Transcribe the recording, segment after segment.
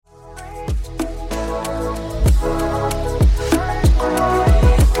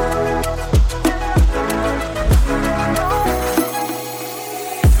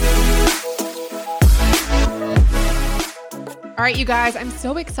right, you guys, I'm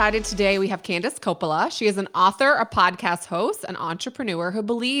so excited today. We have Candice Coppola. She is an author, a podcast host, an entrepreneur who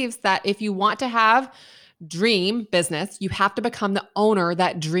believes that if you want to have dream business, you have to become the owner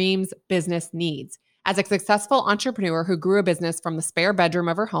that dreams business needs. As a successful entrepreneur who grew a business from the spare bedroom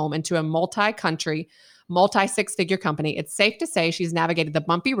of her home into a multi-country, multi-six-figure company, it's safe to say she's navigated the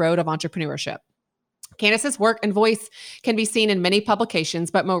bumpy road of entrepreneurship. Candice's work and voice can be seen in many publications,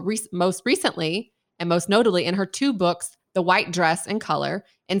 but most recently and most notably in her two books, The White Dress in Color,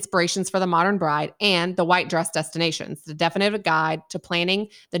 Inspirations for the Modern Bride, and The White Dress Destinations, the definitive guide to planning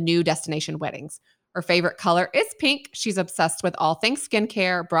the new destination weddings. Her favorite color is pink. She's obsessed with all things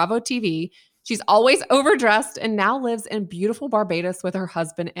skincare, Bravo TV. She's always overdressed and now lives in beautiful Barbados with her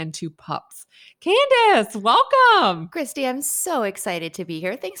husband and two pups. Candice, welcome. Christy, I'm so excited to be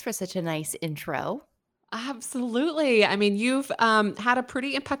here. Thanks for such a nice intro. Absolutely. I mean, you've had a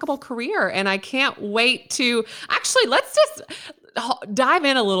pretty impeccable career, and I can't wait to actually, let's just dive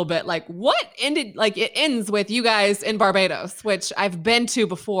in a little bit. Like, what ended, like, it ends with you guys in Barbados, which I've been to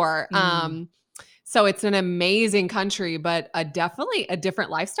before. So it's an amazing country, but definitely a different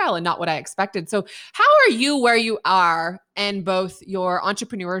lifestyle and not what I expected. So how are you where you are in both your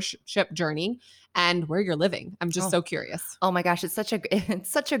entrepreneurship journey and where you're living? I'm just so curious. Oh my gosh, it's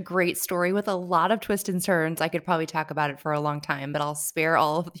such a great story with a lot of twists and turns. I could probably talk about it for a long time, but I'll spare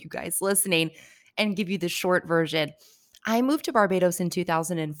all of you guys listening and give you the short version. I moved to Barbados in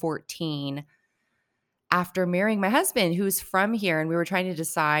 2014 after marrying my husband, who's from here, and we were trying to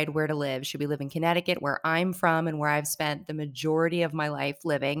decide where to live. Should we live in Connecticut, where I'm from and where I've spent the majority of my life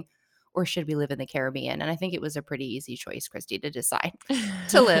living, or should we live in the Caribbean? And I think it was a pretty easy choice, Christy, to decide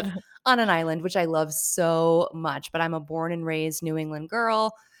to live on an island, which I love so much. But I'm a born and raised New England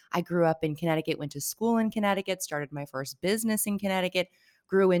girl. I grew up in Connecticut, went to school in Connecticut, started my first business in Connecticut,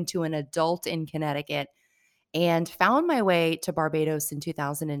 grew into an adult in Connecticut, and found my way to Barbados in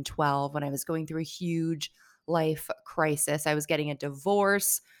 2012 when I was going through a huge life crisis. I was getting a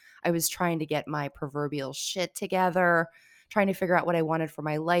divorce. I was trying to get my proverbial shit together, trying to figure out what I wanted for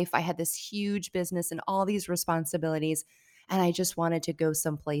my life. I had this huge business and all these responsibilities, and I just wanted to go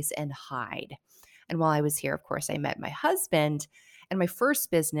someplace and hide. And while I was here, of course, I met my husband, and my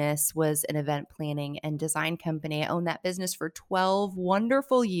first business was an event planning and design company. I owned that business for 12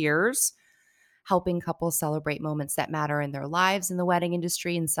 wonderful years, helping couples celebrate moments that matter in their lives in the wedding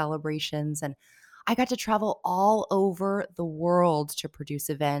industry and celebrations. And I got to travel all over the world to produce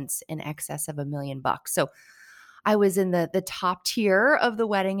events in excess of $1 million. So I was in the top tier of the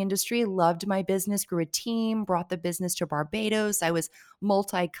wedding industry, loved my business, grew a team, brought the business to Barbados. I was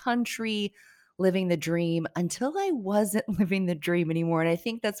multi-country, living the dream until I wasn't living the dream anymore. And I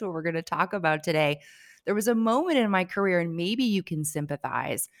think that's what we're going to talk about today. There was a moment in my career, and maybe you can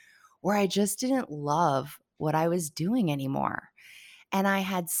sympathize, where I just didn't love what I was doing anymore. And I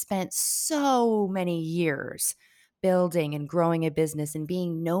had spent so many years building and growing a business and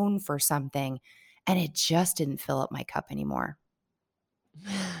being known for something, and it just didn't fill up my cup anymore.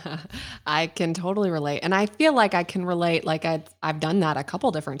 I can totally relate. And I feel like I can relate, like I've done that a couple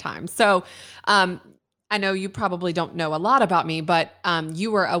different times. So I know you probably don't know a lot about me, but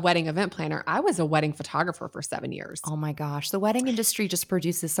you were a wedding event planner. I was a wedding photographer for 7 years. Oh my gosh. The wedding industry just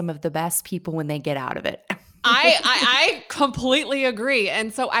produces some of the best people when they get out of it. I completely agree.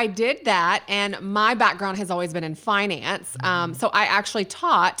 And so I did that. And my background has always been in finance. So I actually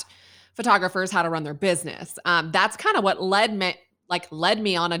taught photographers how to run their business. That's kind of what led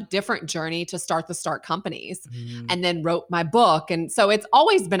me on a different journey to start the Start companies, and then wrote my book. And so it's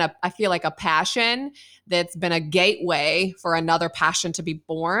always been I feel like a passion that's been a gateway for another passion to be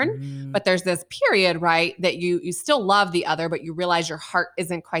born. But there's this period, right, that you still love the other, but you realize your heart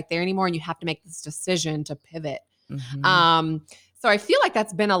isn't quite there anymore. And you have to make this decision to pivot. So I feel like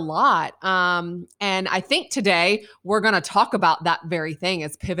that's been a lot. And I think today we're going to talk about that very thing,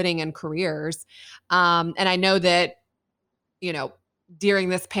 as pivoting in careers. And I know that, during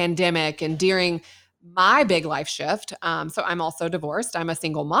this pandemic and during my big life shift, so I'm also divorced, I'm a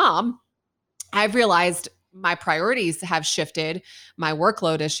single mom, I've realized my priorities have shifted, my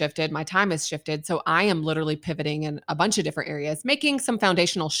workload has shifted, my time has shifted. So I am literally pivoting in a bunch of different areas, making some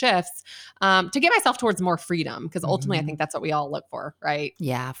foundational shifts to get myself towards more freedom, because ultimately I think that's what we all look for, right?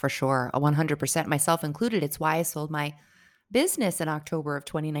 Yeah, for sure. 100%, myself included. It's why I sold my business in October of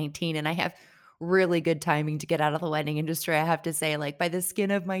 2019. And I have really good timing to get out of the wedding industry. I have to say, like, by the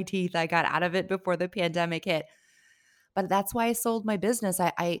skin of my teeth, I got out of it before the pandemic hit. But that's why I sold my business.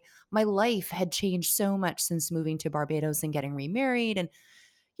 My life had changed so much since moving to Barbados and getting remarried. And,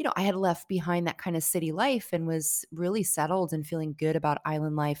 I had left behind that kind of city life and was really settled and feeling good about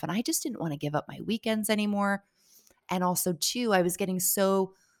island life. And I just didn't want to give up my weekends anymore. And also too, I was getting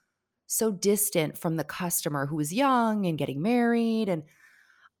so distant from the customer who was young and getting married. And,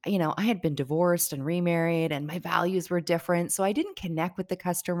 I had been divorced and remarried and my values were different. So I didn't connect with the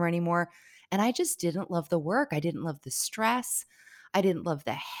customer anymore. And I just didn't love the work. I didn't love the stress. I didn't love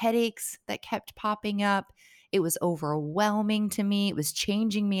the headaches that kept popping up. It was overwhelming to me. It was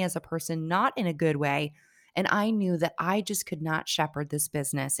changing me as a person, not in a good way. And I knew that I just could not shepherd this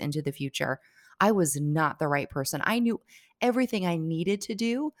business into the future. I was not the right person. I knew everything I needed to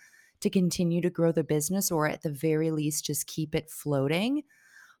do to continue to grow the business, or at the very least, just keep it floating.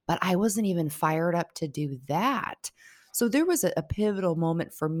 But I wasn't even fired up to do that. So there was a pivotal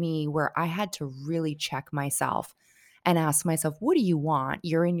moment for me where I had to really check myself and ask myself, what do you want?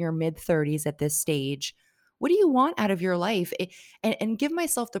 You're in your mid 30s at this stage. What do you want out of your life? And give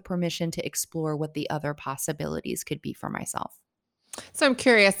myself the permission to explore what the other possibilities could be for myself. So I'm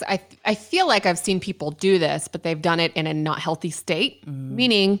curious. I feel like I've seen people do this, but they've done it in a not healthy state, Mm.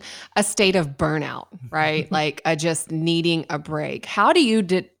 meaning a state of burnout, right? Like just needing a break. How do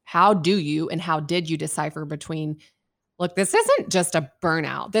you and how did you decipher between, look, this isn't just a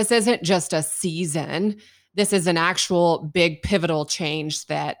burnout. This isn't just a season. This is an actual big pivotal change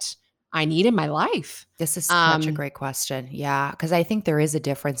that I need in my life. This is such a Um, great question. Yeah, because I think there is a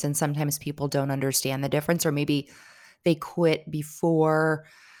difference, and sometimes people don't understand the difference, or maybe they quit before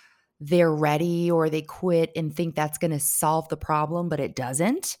they're ready, or they quit and think that's going to solve the problem, but it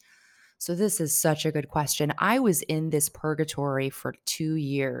doesn't. So, this is such a good question. I was in this purgatory for 2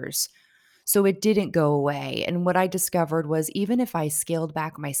 years. So it didn't go away. And what I discovered was even if I scaled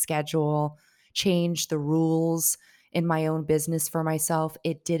back my schedule, changed the rules in my own business for myself,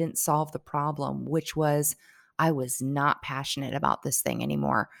 it didn't solve the problem, which was I was not passionate about this thing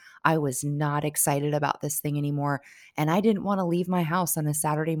anymore. I was not excited about this thing anymore. And I didn't want to leave my house on a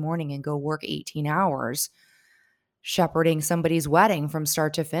Saturday morning and go work 18 hours shepherding somebody's wedding from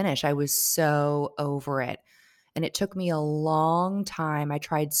start to finish. I was so over it. And it took me a long time. I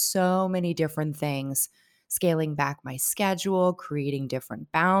tried so many different things, scaling back my schedule, creating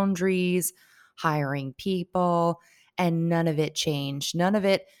different boundaries, hiring people, and none of it changed. None of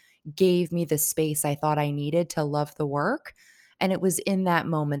it gave me the space I thought I needed to love the work. And it was in that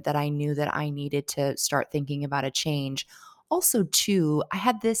moment that I knew that I needed to start thinking about a change. Also, too, I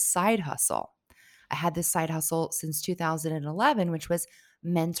had this side hustle since 2011, which was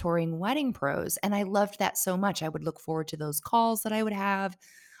mentoring wedding pros. And I loved that so much. I would look forward to those calls that I would have.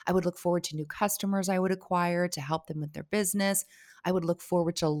 I would look forward to new customers I would acquire to help them with their business. I would look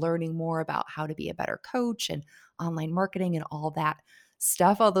forward to learning more about how to be a better coach and online marketing and all that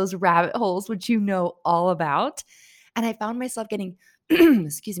stuff, all those rabbit holes, which you know all about. And I found myself getting,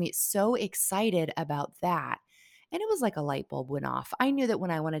 excuse me, so excited about that. And it was like a light bulb went off. I knew that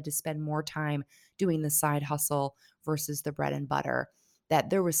when I wanted to spend more time doing the side hustle versus the bread and butter, that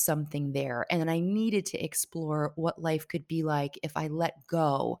there was something there. And then I needed to explore what life could be like if I let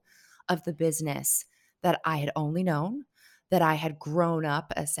go of the business that I had only known, that I had grown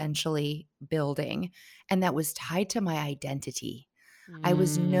up essentially building, and that was tied to my identity. I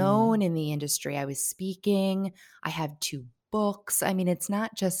was known mm. in the industry. I was speaking. I have 2 books. I mean, it's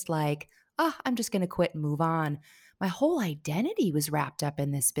not just like, oh, I'm just going to quit and move on. My whole identity was wrapped up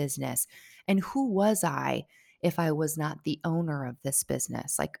in this business. And who was I if I was not the owner of this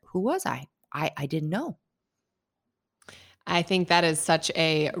business? Like, who was I? I didn't know. I think that is such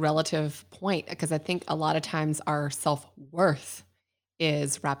a relative point because I think a lot of times our self-worth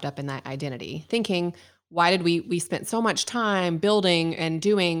is wrapped up in that identity. Thinking, why did we spent so much time building and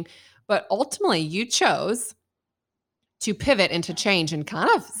doing, but ultimately you chose to pivot and to change and kind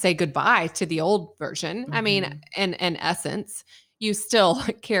of say goodbye to the old version. I mean, Hmm. in essence, you still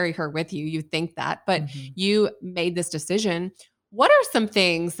carry her with you. You think that, but Hmm. you made this decision. What are some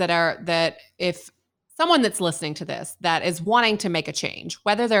things that if someone that's listening to this that is wanting to make a change,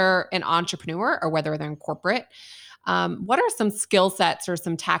 whether they're an entrepreneur or whether they're in corporate, what are some skill sets or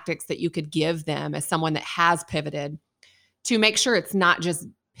some tactics that you could give them as someone that has pivoted to make sure it's not just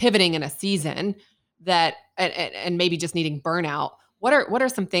pivoting in a season that and maybe just needing burnout? What are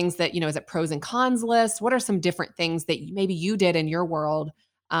some things that, is it pros and cons list? What are some different things that maybe you did in your world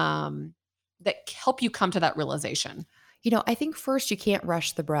that help you come to that realization? I think first you can't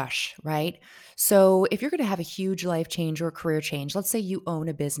rush the brush, right? So if you're going to have a huge life change or a career change, let's say you own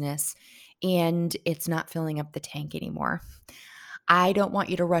a business and it's not filling up the tank anymore. I don't want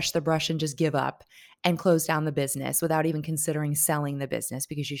you to rush the brush and just give up and close down the business without even considering selling the business,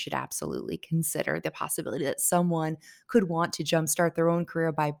 because you should absolutely consider the possibility that someone could want to jumpstart their own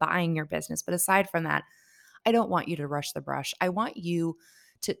career by buying your business. But aside from that, I don't want you to rush the brush. I want you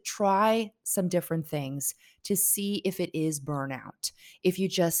to try some different things to see if it is burnout, if you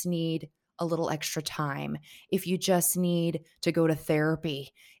just need a little extra time, if you just need to go to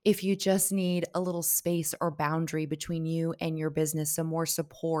therapy, if you just need a little space or boundary between you and your business, some more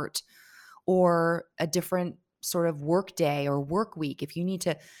support, or a different sort of work day or work week, if you need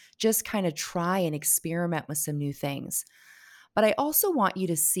to just kind of try and experiment with some new things. But I also want you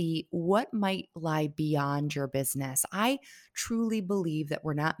to see what might lie beyond your business. I truly believe that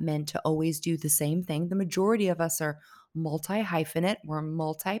we're not meant to always do the same thing. The majority of us are multi hyphenate, we're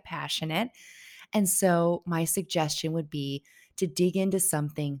multi passionate. And so, my suggestion would be to dig into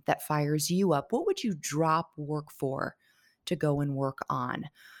something that fires you up. What would you drop work for to go and work on?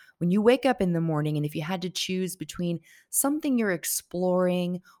 When you wake up in the morning, and if you had to choose between something you're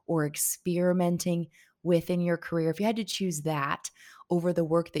exploring or experimenting with in your career, if you had to choose that over the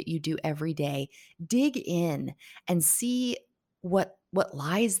work that you do every day, dig in and see what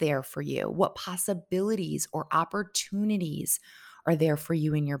lies there for you, what possibilities or opportunities are there for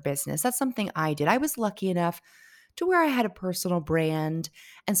you in your business. That's something I did. I was lucky enough to where I had a personal brand.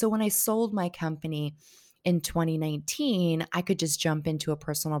 And so when I sold my company in 2019, I could just jump into a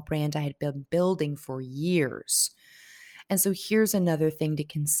personal brand I had been building for years. And so here's another thing to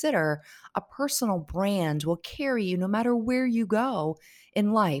consider. A personal brand will carry you no matter where you go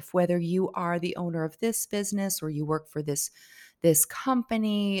in life, whether you are the owner of this business or you work for this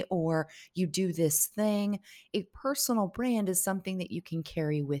company or you do this thing. A personal brand is something that you can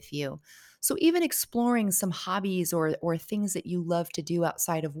carry with you. So even exploring some hobbies or things that you love to do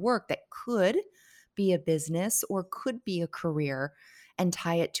outside of work that could be a business or could be a career and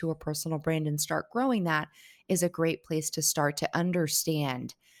tie it to a personal brand and start growing that is a great place to start to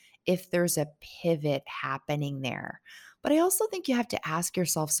understand if there's a pivot happening there. But I also think you have to ask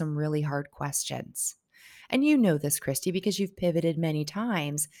yourself some really hard questions. And you know this, Christy, because you've pivoted many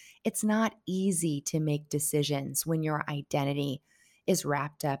times. It's not easy to make decisions when your identity is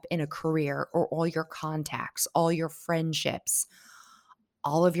wrapped up in a career or all your contacts, all your friendships.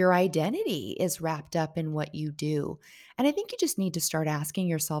 All of your identity is wrapped up in what you do. And I think you just need to start asking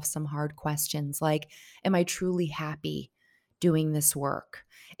yourself some hard questions like, am I truly happy doing this work?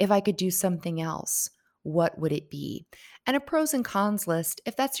 If I could do something else, what would it be? And a pros and cons list,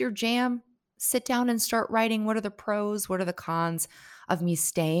 if that's your jam, sit down and start writing what are the pros, what are the cons of me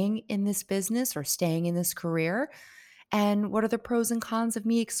staying in this business or staying in this career? And what are the pros and cons of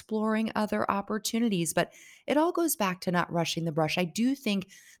me exploring other opportunities? But it all goes back to not rushing the brush. I do think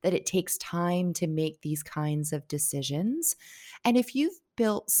that it takes time to make these kinds of decisions. And if you've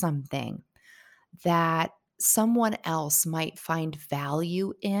built something that someone else might find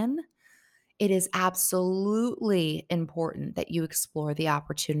value in, it is absolutely important that you explore the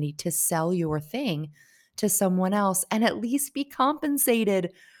opportunity to sell your thing to someone else and at least be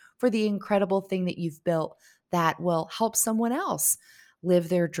compensated for the incredible thing that you've built that will help someone else live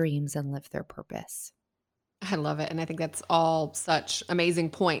their dreams and live their purpose. I love it. And I think that's all such amazing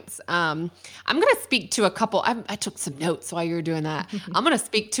points. I'm going to speak to a couple. I took some notes while you were doing that. I'm going to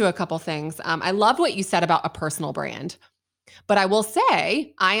speak to a couple things. I love what you said about a personal brand, but I will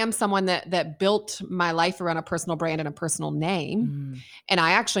say I am someone that built my life around a personal brand and a personal name. Mm, And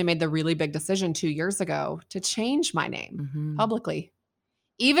I actually made the really big decision 2 years ago to change my name mhm, publicly,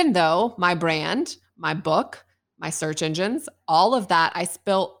 even though my brand, my book, my search engines, all of that I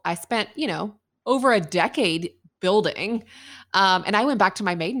spent, over a decade building. And I went back to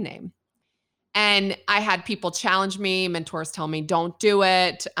my maiden name. And I had people challenge me, mentors tell me, don't do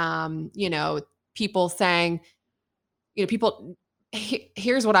it. People saying,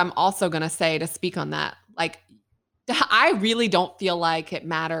 here's what I'm also going to say to speak on that. Like, I really don't feel like it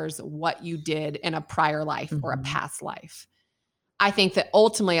matters what you did in a prior life or a mhm, past life. I think that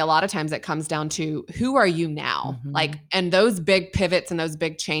ultimately a lot of times it comes down to who are you now? Like, mhm, and those big pivots and those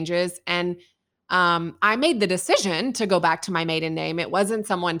big changes. And I made the decision to go back to my maiden name. It wasn't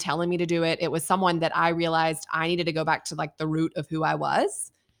someone telling me to do it. It was someone that I realized I needed to go back to like the root of who I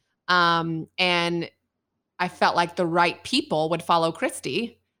was. And I felt like the right people would follow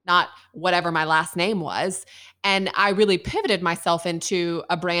Christy, not whatever my last name was. And I really pivoted myself into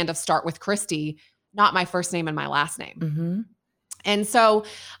a brand of Start with Christy, not my first name and my last name. mhm, And so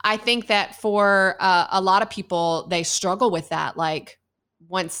I think that for a lot of people, they struggle with that. Like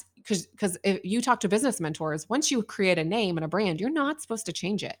because if you talk to business mentors, once you create a name and a brand, you're not supposed to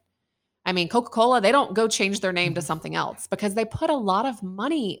change it. I mean, Coca-Cola, they don't go change their name to mhm, something else because they put a lot of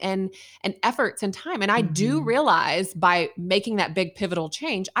money and efforts and time. And I do mhm, realize by making that big pivotal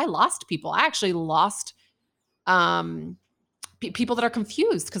change, I lost people. I actually lost people that are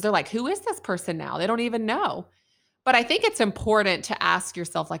confused because they're like, who is this person now? They don't even know. But I think it's important to ask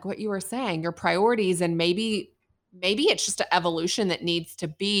yourself, like what you were saying, your priorities, and maybe it's just an evolution that needs to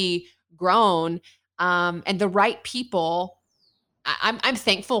be grown, and the right people. I'm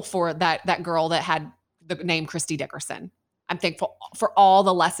thankful for that girl that had the name Christy Dickerson. I'm thankful for all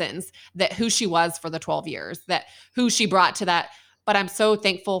the lessons that who she was for the 12 years, that who she brought to that. But I'm so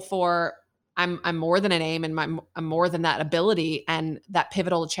thankful for I'm more than a name, and I'm more than that ability and that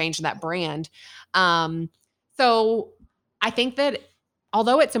pivotal change in that brand. Um, so I think that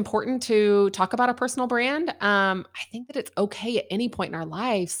although it's important to talk about a personal brand, I think that it's okay at any point in our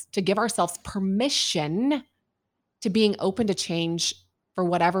lives to give ourselves permission to being open to change for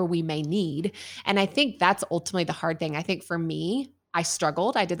whatever we may need. And I think that's ultimately the hard thing. I think for me, I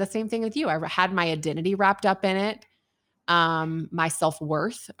struggled. I did the same thing with you. I had my identity wrapped up in it, my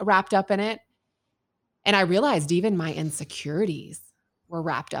self-worth wrapped up in it. And I realized even my insecurities were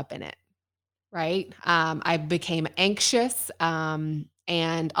wrapped up in it, right? I became anxious, and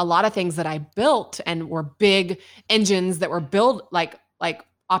a lot of things that I built and were big engines that were built like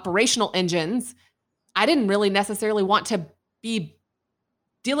operational engines. I didn't really necessarily want to be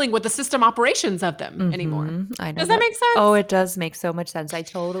dealing with the system operations of them anymore. I know Does that make sense? Oh, it does make so much sense. I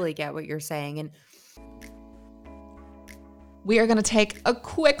totally get what you're saying. And We are going to take a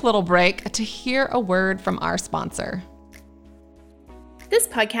quick little break to hear a word from our sponsor. This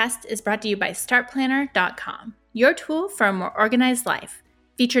podcast is brought to you by StartPlanner.com, your tool for a more organized life.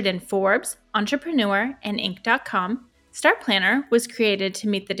 Featured in Forbes, Entrepreneur, and Inc.com, Start Planner was created to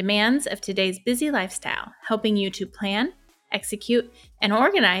meet the demands of today's busy lifestyle, helping you to plan, execute, and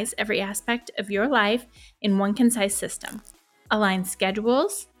organize every aspect of your life in one concise system. Align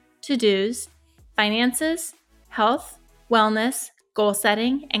schedules, to-dos, finances, health, wellness, goal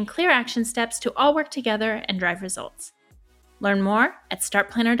setting, and clear action steps to all work together and drive results. Learn more at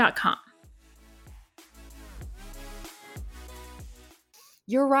StartPlanner.com.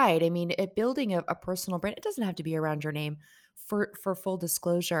 you're right. I mean, building a personal brand, it doesn't have to be around your name. For full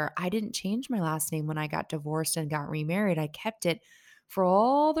disclosure, I didn't change my last name when I got divorced and got remarried. I kept it for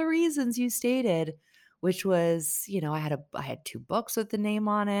all the reasons you stated, which was, I had two books with the name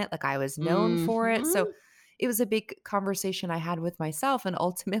on it. Like I was known for it. So Mhm. it was a big conversation I had with myself. And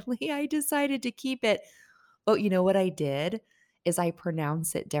ultimately I decided to keep it. But you know what I did is I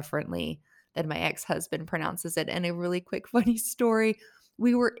pronounce it differently than my ex-husband pronounces it. And a really quick funny story,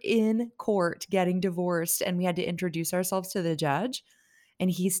 we were in court getting divorced and we had to introduce ourselves to the judge,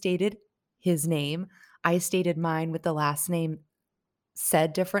 and he stated his name. I stated mine with the last name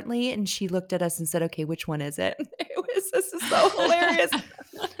said differently, and she looked at us and said, "Okay, which one is it?" This is so hilarious.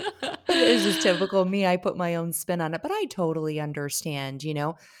 It's just typical me. I put my own spin on it, but I totally understand,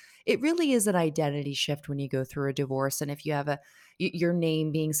 It really is an identity shift when you go through a divorce. And if you have your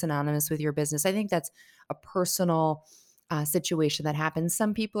name being synonymous with your business, I think that's a personal situation that happens.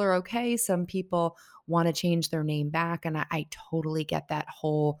 Some people are okay. Some people want to change their name back. And I totally get that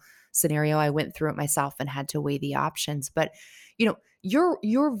whole scenario. I went through it myself and had to weigh the options. But,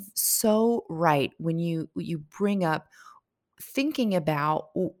 you're so right when you bring up thinking about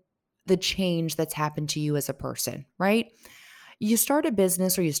the change that's happened to you as a person, right? You start a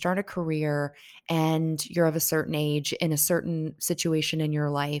business or you start a career and you're of a certain age in a certain situation in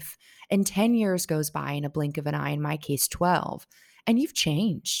your life, and 10 years goes by in a blink of an eye, in my case 12, and you've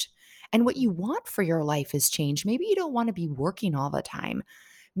changed. And what you want for your life has changed. Maybe you don't want to be working all the time.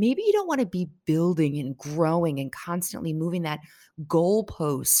 Maybe you don't want to be building and growing and constantly moving that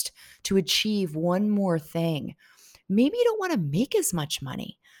goalpost to achieve one more thing. Maybe you don't want to make as much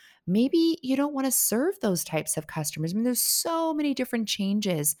money. Maybe you don't want to serve those types of customers. I mean, there's so many different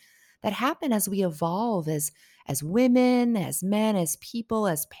changes that happen as we evolve as women, as men, as people,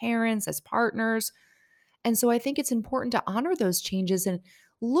 as parents, as partners. And so I think it's important to honor those changes and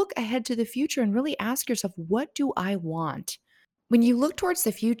look ahead to the future and really ask yourself, what do I want? When you look towards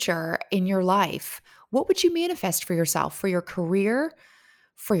the future in your life, what would you manifest for yourself, for your career,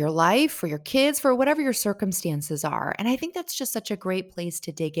 for your life, for your kids, for whatever your circumstances are? And I think that's just such a great place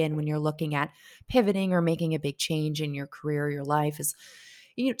to dig in when you're looking at pivoting or making a big change in your career, your life, is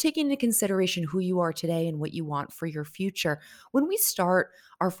taking into consideration who you are today and what you want for your future. When we start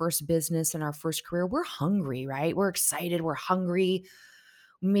our first business and our first career, we're hungry, right? We're excited, we're hungry.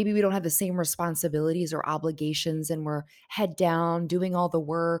 Maybe we don't have the same responsibilities or obligations, and we're head down doing all the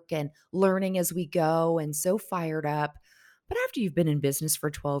work and learning as we go and so fired up. But after you've been in business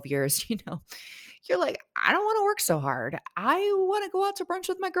for 12 years, you're like, I don't want to work so hard. I want to go out to brunch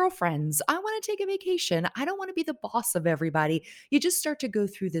with my girlfriends. I want to take a vacation. I don't want to be the boss of everybody. You just start to go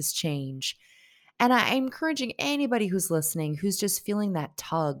through this change. And I'm encouraging anybody who's listening, who's just feeling that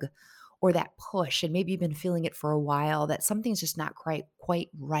tug or that push, and maybe you've been feeling it for a while, that something's just not quite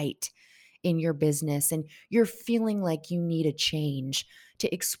right in your business, and you're feeling like you need a change,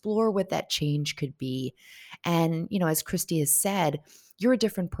 to explore what that change could be. And, as Christy has said, you're a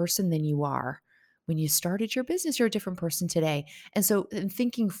different person than you are when you started your business. You're a different person today. And so, in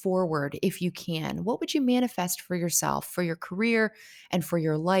thinking forward, if you can, what would you manifest for yourself, for your career, and for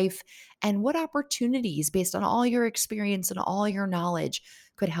your life? And what opportunities, based on all your experience and all your knowledge,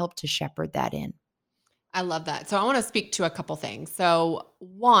 could help to shepherd that in? I love that. So I want to speak to a couple things. So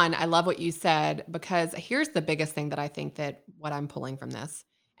one, I love what you said, because here's the biggest thing that I think that what I'm pulling from this,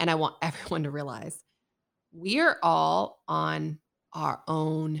 and I want everyone to realize, we are all on our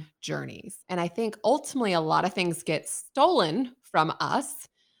own journeys. And I think ultimately a lot of things get stolen from us,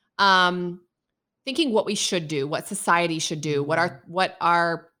 thinking what we should do, what society should do, what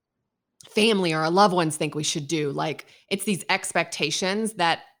our family or our loved ones think we should do. Like, it's these expectations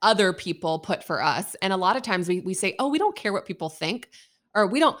that other people put for us. And a lot of times we say, oh, we don't care what people think, or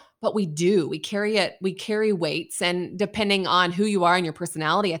we don't, but we do. We carry weights, and depending on who you are and your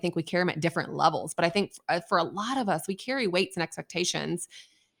personality, I think we carry them at different levels. But I think for a lot of us, we carry weights and expectations.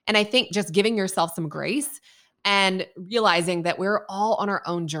 And I think just giving yourself some grace and realizing that we're all on our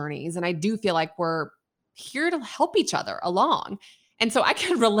own journeys. And I do feel like we're here to help each other along. And so I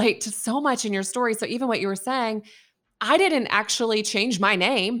can relate to so much in your story. So even what you were saying, I didn't actually change my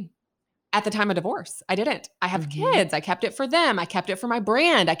name at the time of divorce. I didn't. I have kids. I kept it for them. I kept it for my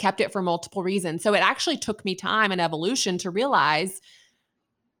brand. I kept it for multiple reasons. So it actually took me time and evolution to realize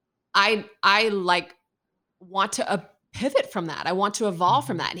I like want to pivot from that. I want to evolve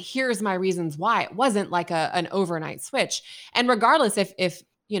from that. And here's my reasons why. It wasn't like an overnight switch. And regardless if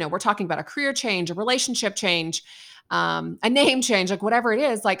we're talking about a career change, a relationship change, a name change, like whatever it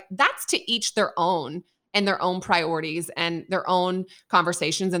is, like that's to each their own, and their own priorities and their own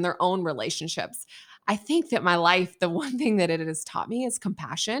conversations and their own relationships. I think that my life, the one thing that it has taught me is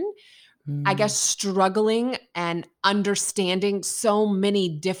compassion. I guess struggling and understanding so many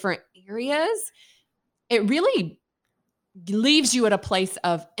different areas, it really leaves you at a place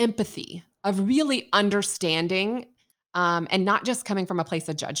of empathy, of really understanding, and not just coming from a place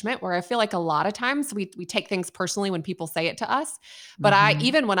of judgment, where I feel like a lot of times we take things personally when people say it to us. But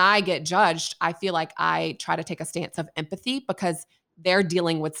even when I get judged, I feel like I try to take a stance of empathy, because they're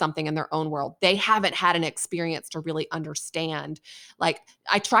dealing with something in their own world. They haven't had an experience to really understand. Like,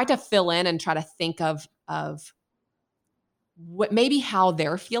 I try to fill in and try to think of what maybe how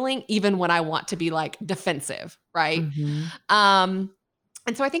they're feeling, even when I want to be like defensive, right? And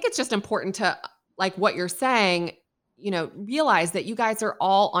so I think it's just important to, like what you're saying, realize that you guys are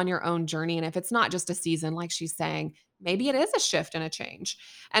all on your own journey. And if it's not just a season, like she's saying, maybe it is a shift and a change.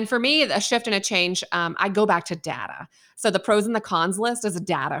 And for me, a shift and a change, I go back to data. So the pros and the cons list is a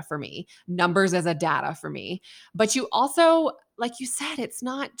data for me. Numbers as a data for me. But you also, like you said, it's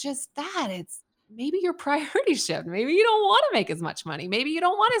not just that. It's maybe your priority shift. Maybe you don't want to make as much money. Maybe you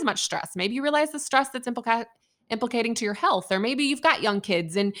don't want as much stress. Maybe you realize the stress that's implicating to your health. Or maybe you've got young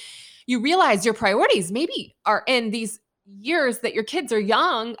kids and you realize your priorities maybe are in these years that your kids are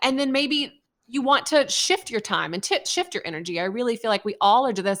young. And then maybe you want to shift your time and shift your energy. I really feel like we all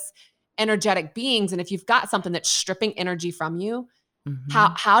are this energetic beings. And if you've got something that's stripping energy from you,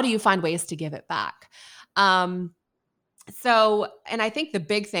 how do you find ways to give it back? And I think the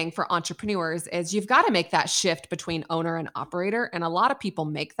big thing for entrepreneurs is you've got to make that shift between owner and operator. And a lot of people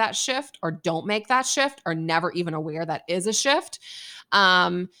make that shift or don't make that shift, or never even aware that is a shift.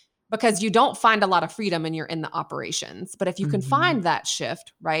 Because you don't find a lot of freedom when you're in the operations. But if you can find that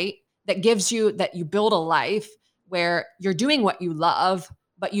shift, right, that gives you, that you build a life where you're doing what you love,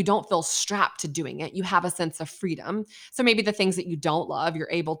 but you don't feel strapped to doing it. You have a sense of freedom. So maybe the things that you don't love, you're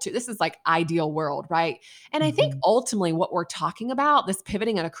able to, this is like ideal world, right? And I think ultimately what we're talking about, this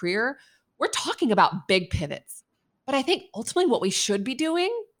pivoting in a career, we're talking about big pivots. But I think ultimately what we should be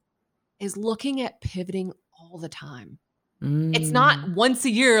doing is looking at pivoting all the time. It's not once a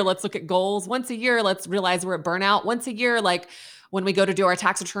year, let's look at goals. Once a year, let's realize we're at burnout. Once a year, like when we go to do our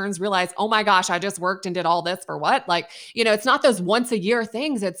tax returns, realize, oh my gosh, I just worked and did all this for what? Like, it's not those once a year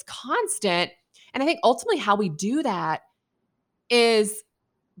things. It's constant. And I think ultimately how we do that is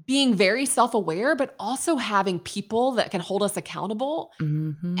being very self-aware, but also having people that can hold us accountable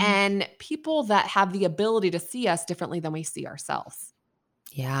and people that have the ability to see us differently than we see ourselves.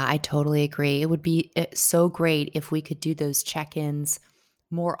 Yeah, I totally agree. It would be so great if we could do those check-ins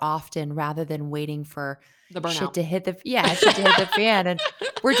more often, rather than waiting for The burnout. shit to hit the fan, and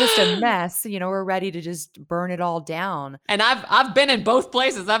we're just a mess. We're ready to just burn it all down. And I've been in both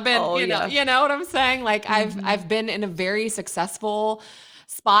places. I've been, Oh, you know what I'm saying? Like I've been in a very successful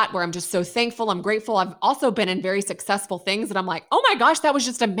spot where I'm just so thankful. I'm grateful. I've also been in very successful things that I'm like, oh my gosh, that was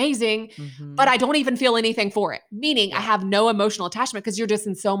just amazing. But I don't even feel anything for it. Meaning I have no emotional attachment because you're just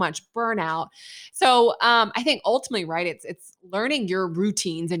in so much burnout. So I think ultimately, right, it's learning your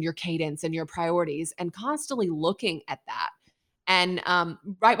routines and your cadence and your priorities and constantly looking at that. And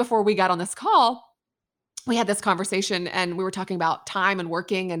right before we got on this call, we had this conversation and we were talking about time and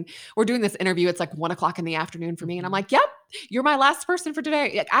working, and we're doing this interview. It's like 1:00 in the afternoon for me. And I'm like, yep, you're my last person for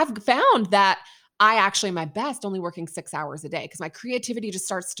today. Like, I've found that I actually am my best only working 6 hours a day because my creativity just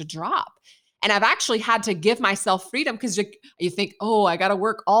starts to drop. And I've actually had to give myself freedom because you think, oh, I got to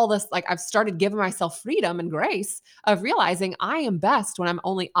work all this. Like, I've started giving myself freedom and grace of realizing I am best when I'm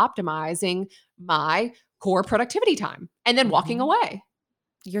only optimizing my core productivity time and then walking away.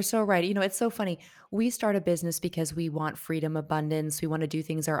 You're so right. You know, it's so funny. We start a business because we want freedom, abundance. We want to do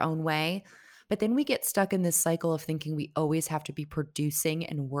things our own way. But then we get stuck in this cycle of thinking we always have to be producing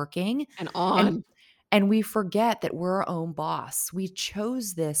and working. And And on. and we forget that we're our own boss. We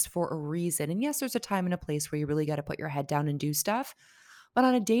chose this for a reason. And yes, there's a time and a place where you really got to put your head down and do stuff. But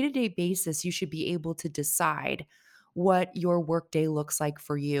on a day-to-day basis, you should be able to decide what your workday looks like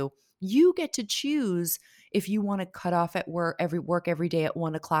for you. You get to choose if you want to cut off at work every day at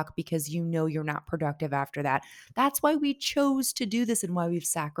 1:00 because you know you're not productive after that. That's why we chose to do this and why we've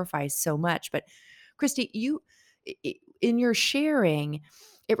sacrificed so much. But Christy, in your sharing,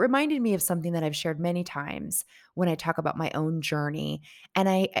 it reminded me of something that I've shared many times when I talk about my own journey. And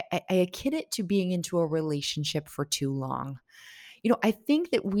I akin it to being into a relationship for too long. You know, I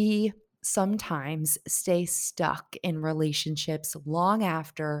think that we sometimes stay stuck in relationships long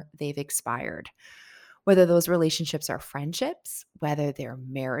after they've expired. Whether those relationships are friendships, whether they're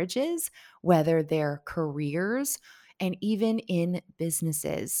marriages, whether they're careers, and even in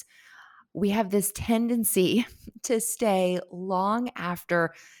businesses. We have this tendency to stay long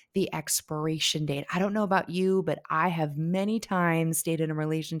after the expiration date. I don't know about you, but I have many times stayed in a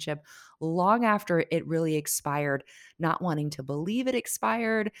relationship long after it really expired, not wanting to believe it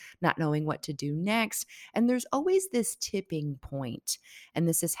expired, not knowing what to do next. And there's always this tipping point. And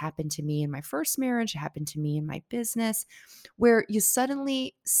this has happened to me in my first marriage, it happened to me in my business, where you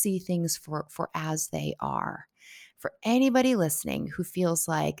suddenly see things for as they are. For anybody listening who feels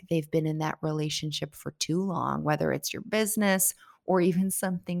like they've been in that relationship for too long, whether it's your business or even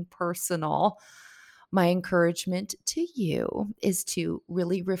something personal, my encouragement to you is to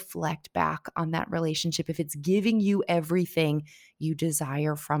really reflect back on that relationship. If it's giving you everything you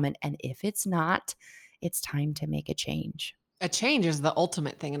desire from it, and if it's not, it's time to make a change. A change is the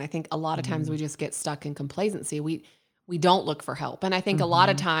ultimate thing. And I think a lot of times we just get stuck in complacency. We don't look for help. And I think a lot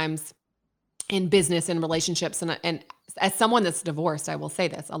of times in business and relationships, and as someone that's divorced, I will say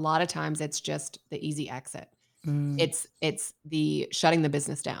this, a lot of times it's just the easy exit. It's the shutting the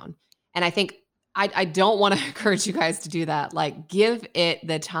business down. And I think I don't want to encourage you guys to do that. Like, give it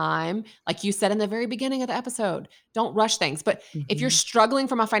the time. Like you said in the very beginning of the episode, don't rush things. But if you're struggling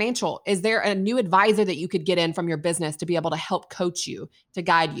from a financial, is there a new advisor that you could get in from your business to be able to help coach you, to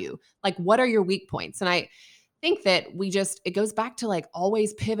guide you? Like, what are your weak points? And I think that it goes back to like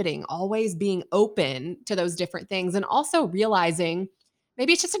always pivoting, always being open to those different things, and also realizing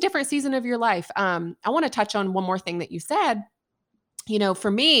maybe it's just a different season of your life. I want to touch on one more thing that you said. You know,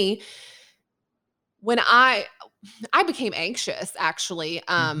 for me, when I became anxious actually,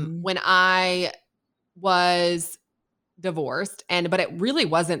 when I was divorced, but it really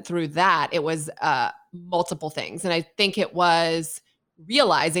wasn't through that. It was multiple things. And I think it was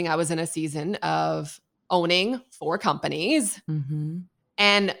realizing I was in a season of owning 4 companies,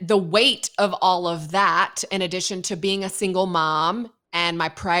 and the weight of all of that, in addition to being a single mom and my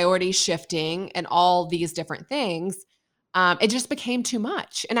priorities shifting and all these different things, it just became too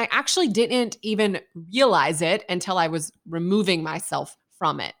much. And I actually didn't even realize it until I was removing myself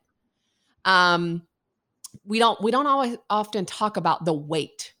from it. We don't always often talk about the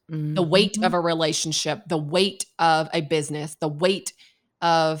weight of a relationship, the weight of a business, the weight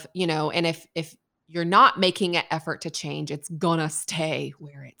of, and if you're not making an effort to change, it's gonna stay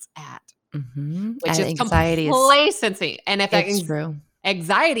where it's at, which is complacency. And if that true.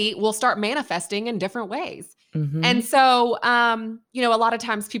 Anxiety will start manifesting in different ways. And so, a lot of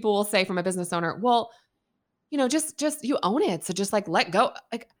times people will say from a business owner, well, just you own it. So just like let go.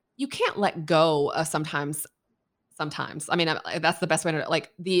 Like, you can't let go of sometimes. I mean, that's the best way to,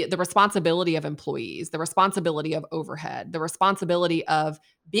 like, the responsibility of employees, the responsibility of overhead, the responsibility of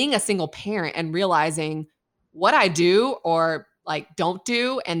being a single parent and realizing what I do or like don't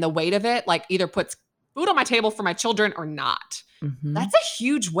do, and the weight of it, like, either puts food on my table for my children or not. That's a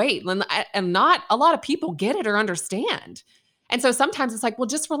huge weight. And not a lot of people get it or understand. And so sometimes it's like, well,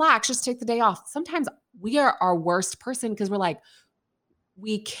 just relax, just take the day off. Sometimes we are our worst person because we're like,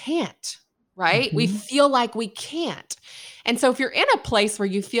 we can't, right? We Mhm. feel like we can't. And so if you're in a place where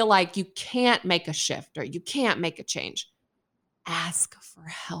you feel like you can't make a shift or you can't make a change, ask for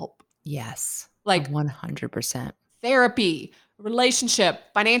help. Yes. Like 100%. therapy, relationship,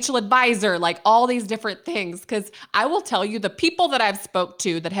 financial advisor, like all these different things. Cause I will tell you, the people that I've spoke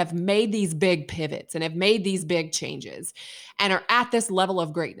to that have made these big pivots and have made these big changes and are at this level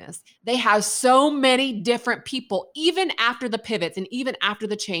of greatness, they have so many different people, even after the pivots and even after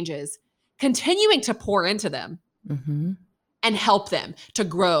the changes, continuing to pour into them Mhm. and help them to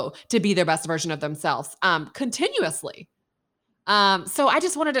grow, to be their best version of themselves, continuously. So I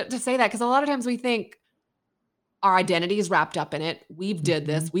just wanted to say that because a lot of times we think, our identity is wrapped up in it. We've did Mhm.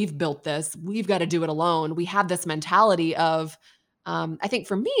 this. We've built this. We've got to do it alone. We have this mentality of, I think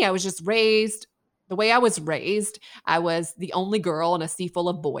for me, I was just raised the way I was raised. I was the only girl in a sea full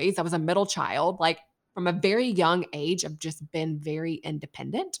of boys. I was a middle child. Like from a very young age, I've just been very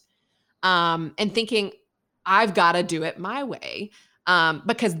independent, and thinking I've got to do it my way,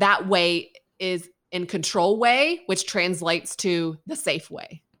 because that way is in control way, which translates to the safe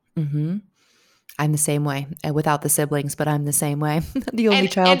way. Mhm. I'm the same way, without the siblings, but I'm the same way. The only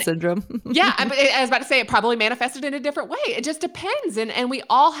child And syndrome. yeah, I was about to say it probably manifested in a different way. It just depends, and we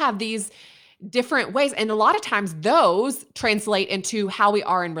all have these different ways, and a lot of times those translate into how we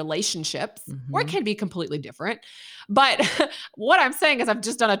are in relationships, or it Mhm. can be completely different. But what I'm saying is I've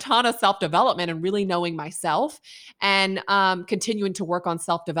just done a ton of self-development and really knowing myself and, continuing to work on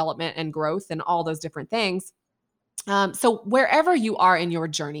self-development and growth and all those different things. So wherever you are in your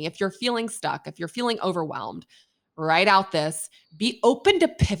journey, if you're feeling stuck, if you're feeling overwhelmed, write out this, be open to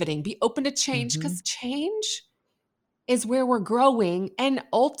pivoting, be open to change because Mhm. change is where we're growing. And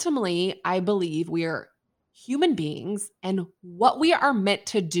ultimately, I believe we are human beings and what we are meant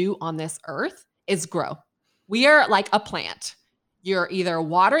to do on this earth is grow. We are like a plant. You're either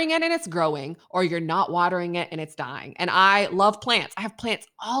watering it and it's growing, or you're not watering it and it's dying. And I love plants. I have plants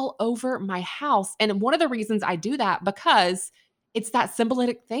all over my house. And one of the reasons I do that because it's that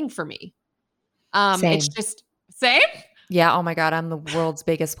symbolic thing for me. It's Same. just same. Yeah, oh my god, I'm the world's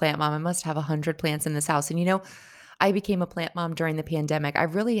biggest plant mom. I must have 100 plants in this house, and, I became a plant mom during the pandemic. I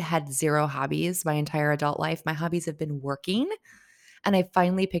really had 0 hobbies my entire adult life. My hobbies have been working, and I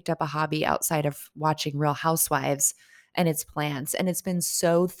finally picked up a hobby outside of watching Real Housewives, and it's plants, and it's been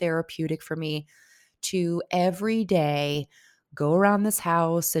so therapeutic for me to every day go around this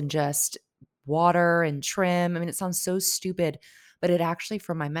house and just water and trim. I mean, it sounds so stupid, but it actually,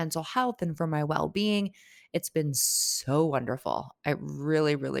 for my mental health and for my well-being, it's been so wonderful. It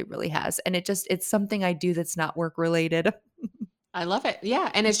really, really, really has. And it's something I do that's not work related. I love it.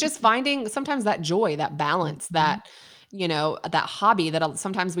 Yeah. And it's just finding sometimes that joy, that balance, Mhm. that hobby that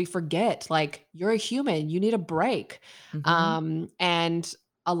sometimes we forget. Like you're a human, you need a break. Mhm. And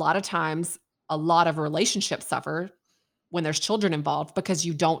a lot of times, a lot of relationships suffer when there's children involved because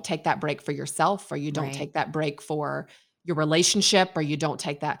you don't take that break for yourself, or you don't Right. take that break for your relationship, or you don't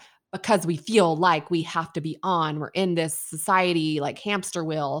take that because we feel like we have to be on. We're in this society like hamster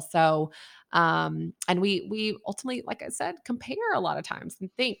wheel. So, and we ultimately, like I said, compare a lot of times and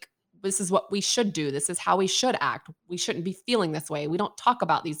think this is what we should do. This is how we should act. We shouldn't be feeling this way. We don't talk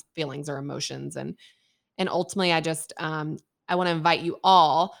about these feelings or emotions. And ultimately, I want to invite you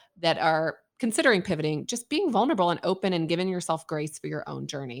all that are considering pivoting, just being vulnerable and open and giving yourself grace for your own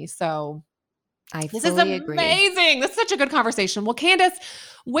journey. So I this is fully agree. amazing. This is such a good conversation. Well, Candice,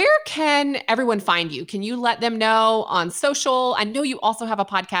 where can everyone find you? Can you let them know on social? I know you also have a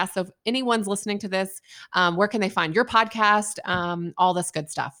podcast. So if anyone's listening to this, where can they find your podcast? All this good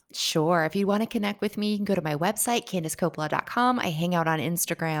stuff. Sure. If you want to connect with me, you can go to my website, CandiceCoppola.com. I hang out on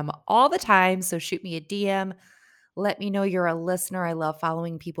Instagram all the time. So shoot me a DM. Let me know you're a listener. I love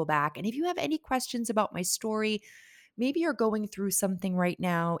following people back. And if you have any questions about my story, maybe you're going through something right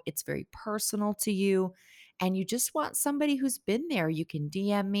now, it's very personal to you, and you just want somebody who's been there, you can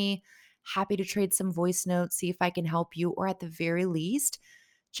DM me. Happy to trade some voice notes, see if I can help you, or at the very least,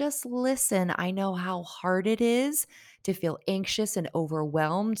 just listen. I know how hard it is to feel anxious and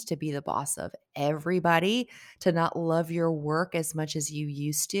overwhelmed, to be the boss of everybody, to not love your work as much as you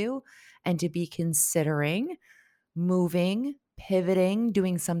used to, and to be considering moving, pivoting,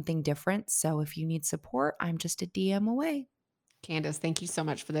 doing something different. So if you need support, I'm just a DM away. Candice, thank you so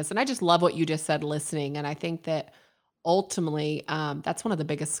much for this. And I just love what you just said, listening. And I think that ultimately, that's one of the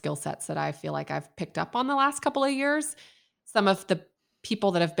biggest skill sets that I feel like I've picked up on the last couple of years. Some of the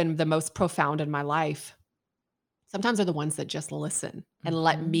people that have been the most profound in my life sometimes are the ones that just listen and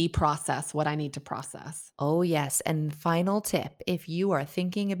let me process what I need to process. Oh, yes. And final tip, if you are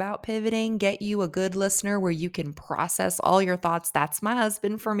thinking about pivoting, get you a good listener where you can process all your thoughts. That's my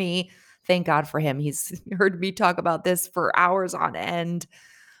husband for me. Thank God for him. He's heard me talk about this for hours on end.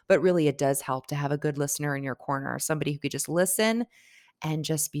 But really, it does help to have a good listener in your corner, somebody who could just listen and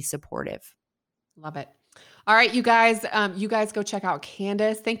just be supportive. Love it. All right, you guys go check out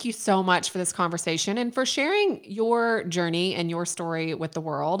Candice. Thank you so much for this conversation and for sharing your journey and your story with the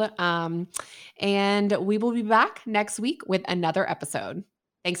world. And we will be back next week with another episode.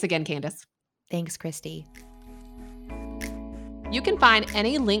 Thanks again, Candice. Thanks, Christy. You can find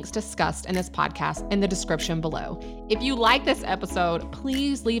any links discussed in this podcast in the description below. If you like this episode,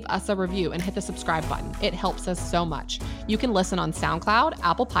 please leave us a review and hit the subscribe button. It helps us so much. You can listen on SoundCloud,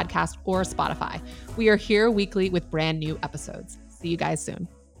 Apple Podcast, or Spotify. We are here weekly with brand new episodes. See you guys soon.